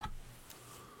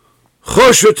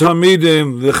Kosher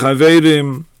Talmidim, the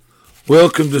Chaverim,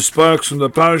 welcome to Sparks from the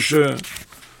Parshas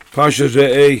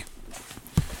Re'eh.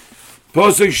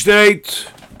 Posek steht,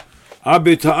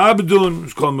 Abi ta'abdun,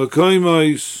 it's called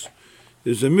Mekoimos,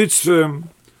 is a mitzvah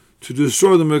to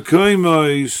destroy the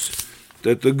Mekoimos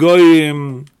that the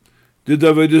Goyim did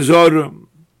Avodah Zarah,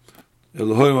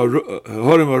 Elohim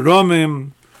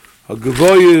Aramim,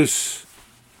 HaGavoyis,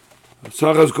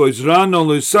 Tzachas Goyis Rano,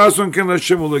 L'Sason Ken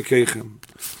Hashem U'Lekeichem.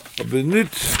 Aber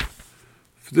nicht,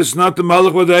 das ist not the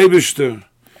Malach with the Eibishter.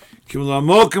 Kim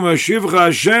Lamokim Hashivcha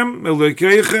Hashem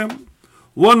U'Lekeichem.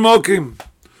 One Mokim.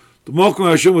 The Mokim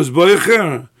Hashem was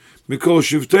Boicher, Mikol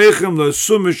Shivteichem,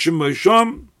 L'Asum Mishim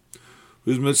Mishom,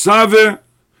 who's Metzaveh,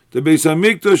 the Beis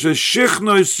HaMikdash, a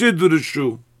Shechna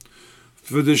Yisidrishu.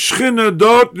 For the Shechina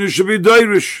dort, you should be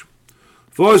Dairish.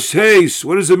 Vos Heis,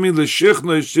 what does it mean, the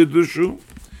Shechna Yisidrishu?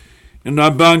 In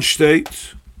Rabban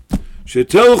state,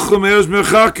 Shetelchum Eres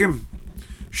Mechakim,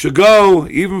 should go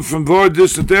even from far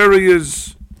distant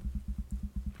areas.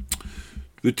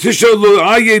 V'tishalu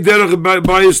Aye Derech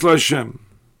Bayis L'Hashem,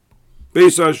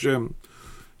 Beis Hashem.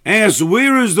 Ask,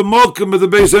 where is the Mokim of the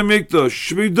Beis HaMikdash?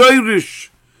 Should be Dairish.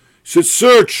 Should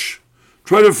search,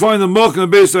 try to find the Mokim of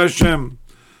Beis Hashem.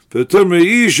 V'tom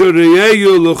Re'isha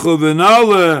Re'eyu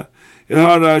L'chovenale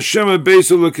Ehar Hashem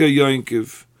Beis Elokei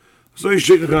Yonkiv. So you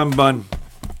shake the Ramban.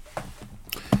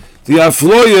 The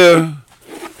Afloyer,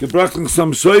 gebracht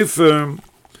some Seifer,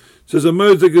 says a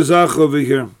murder gezach over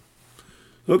here.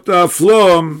 Look, the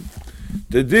Aflom,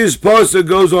 that this pasuk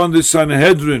goes on the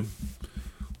Sanhedrin.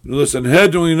 The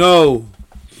Sanhedrin, we know,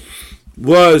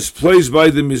 was placed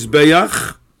by the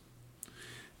Mizbeach.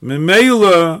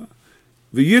 Memela,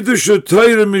 v'yidushu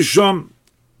Torah misham.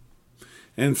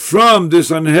 And from this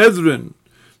Sanhedrin,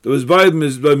 that was by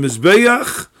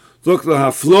Mizbeach, look, the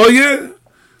Hafloye,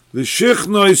 the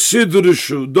Shechna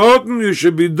Yisidrishu. Dorten, you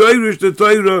should be Dairish the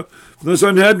Torah from the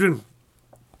Sanhedrin.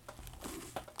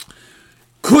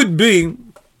 Could be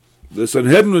the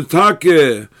Sanhedrin was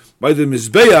take by the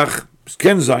Mizbeach,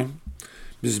 can sein.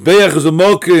 Mizbeach is a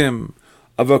Mokim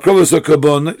of a Krovas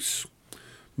HaKabonis.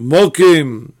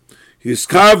 Mokim, his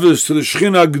carvers to the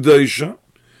Shechina G'daisha.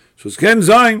 So it can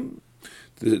sein.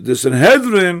 The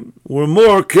Sanhedrin were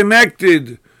more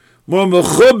connected, more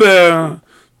mechuber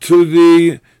to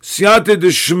the Siyata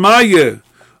D'Shmaya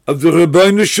of the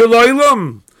Rebbeinu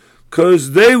Shalom,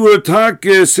 because they were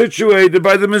situated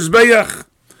by the Mizbeach.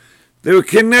 They were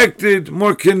connected,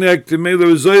 more connected. Maybe there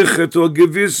was Zeicha to a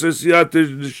Gevisa Siyata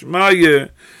D'Shmaya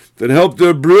that helped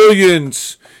their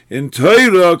brilliance in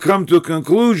Torah come to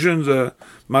conclusions,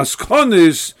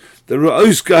 Maskonis, that were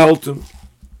ausgehalten.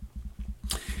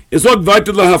 It's not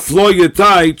weiter lahafloye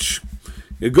taich.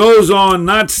 It goes on,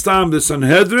 not stam the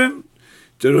Sanhedrin.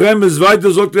 The Rem is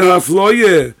weiter sagt the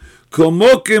hafloye. Kol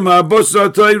mokim ha'abos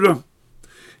ha'Torah.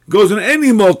 It goes on any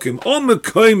mokim. All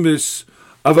mekaymis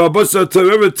of ha'abos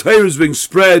ha'Torah. Every Torah is being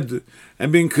spread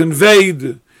and being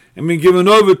conveyed and being given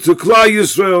over to Klal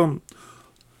Yisrael.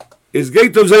 It's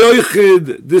gate of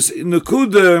Zayochid, this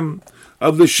nekuda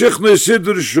of the Shechna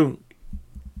Yisidrishu.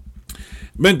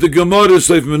 Meant the Gemara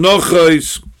Seif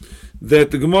Menachos, that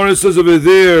the Gemara says over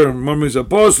there, Marmis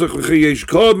Apostle, Yesh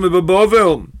Kod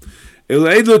Mebavel, El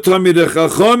Edlo Tamid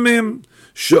Chachamim,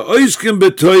 She'oiskim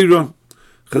B'Torah.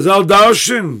 Chazal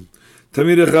Darshan,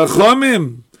 Tamid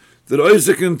Chachamim, that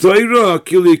Oisik in Torah,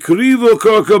 Kili Krivo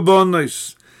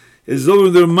Karkabonis, is over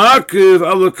their Makiv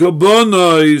ala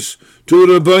Kabonis to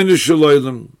Rabbeinu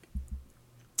Shalom.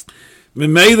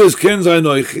 Memeilas Ken Zayin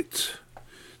Oichit.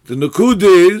 The Nakud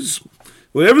is,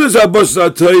 whenever there's Abbas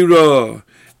Torah,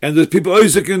 and the people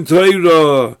Isaac in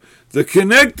Torah, they're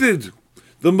connected.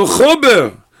 The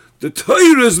Mechober, the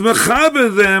Torah is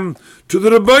Mechaber them to the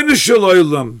Rabbeinu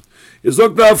Shalom. It's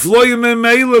like the Afloyim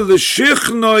Meila, the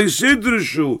Shechna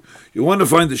Yisidrishu. You want to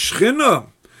find the Shechina?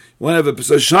 You want to have a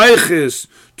Pesachaychis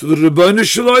to the Rabbeinu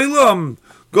Shalom?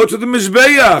 Go to the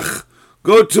Mizbeach.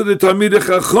 Go to the Talmidei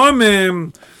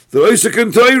Chachamim, the Isaac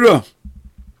in Torah.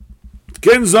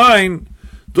 Ken Zayin,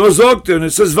 does Okter, and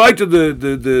it says weiter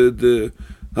the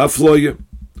Hafloye.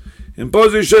 In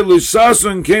Posei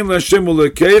L'Sason Ken L'Hashem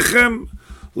U'Lekeichem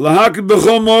L'Hakid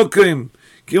B'chol Mokim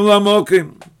Kim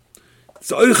L'Mokim.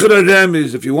 It's Oicher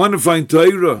Remiz. If you want to find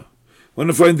Torah, want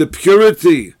to find the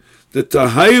purity, the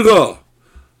Tahira,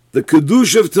 the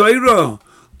Kedusha of Torah,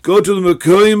 go to the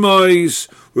Mekoimos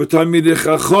where Talmidei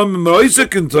Chachamim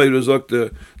Isaac in Torah is like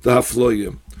the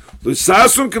Hafloye.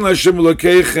 L'Sason Ken L'Hashem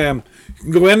U'Lekeichem. You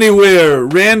can go anywhere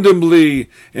randomly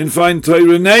and find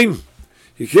Torah name.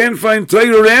 You can't find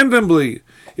Torah randomly.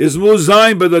 It's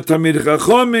Muzayin by the Talmidei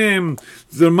Chachamim,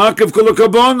 the Makav Kol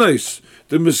HaKabonis.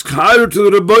 the miskayer to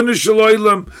the Rabbanu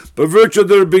Shalom, by virtue of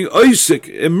their being Isaac,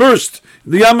 immersed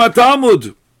in the Yam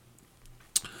HaTalmud.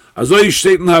 As I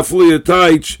state in Hafli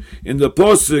Ataich in the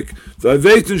Posik,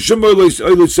 V'avetin Shemar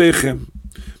Leisechem.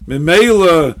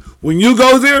 Memela, when you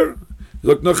go there,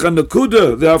 look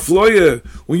Nakuda, the Afloya,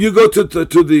 when you go to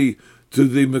the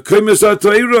Mekimis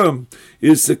HaTorah,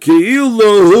 it's the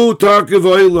Ke'ilahu Tarkiv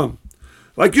Oilam.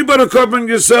 Like you better cover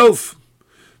yourself.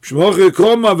 Shmoche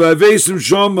Koma V'avesim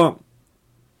Shoma.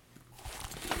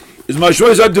 Is my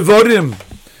choice at Devorim.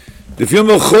 The film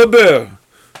of Chober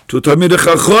to Tamid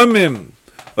Chachomim.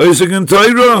 Isaac and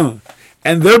Torah,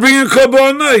 and they're bringing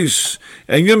Kabbanis,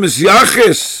 and you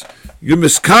Misyaches, you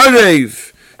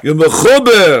Miskarev, you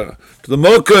Mechober, to the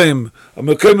Mokaim, a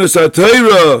Mekimis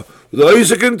HaTorah, the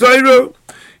Isaac and Torah.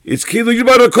 It's key that you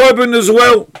brought a carbon as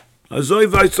well. As I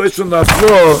touch on the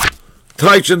floor,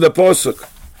 touch in the Posuk.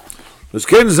 Es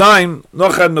ken sein,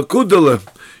 noch an Nekudele,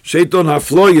 Shaiton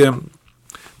HaFloyim.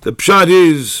 The pshat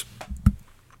is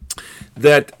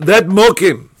that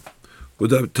Mokim, with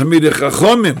the Tamid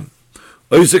Chachomim,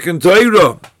 Isaac and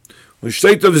Torah, when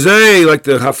state of Zay, like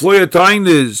the Hafloya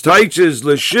Tainis, Taiches,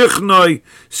 Leshichnoi,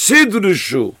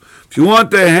 Sidrushu. If you want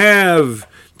to have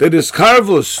that is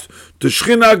carvus, to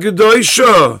Shechina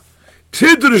Gedoisha,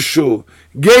 Tidrushu,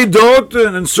 Gay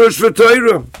Dorten, and search for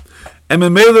Torah. And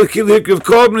Memela Kilhik of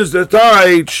Korban is the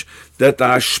Taich, that the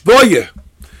Hashpoye,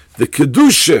 the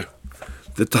Kedusha,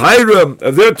 the Torah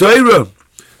of their Torah,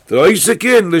 the Isaac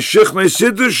in, Leshichnoi,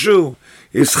 Sidrushu,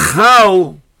 is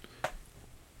how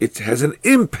it has an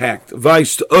impact,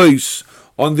 vice to us,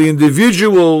 on the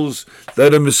individuals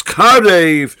that are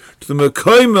miskarev to the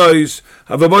mekoimos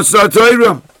have a matzah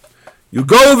Torah. You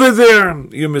go over there,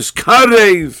 you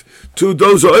miskarev to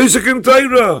those Isaac and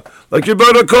Torah, like you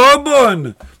brought a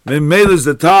korban. Memel is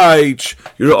the taich.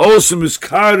 You're also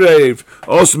miskarev,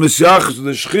 also misyachas to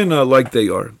the Shechina, like they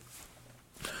are.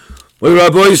 Where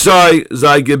Rabbi say,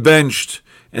 zay gebenched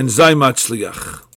and zay matzliach.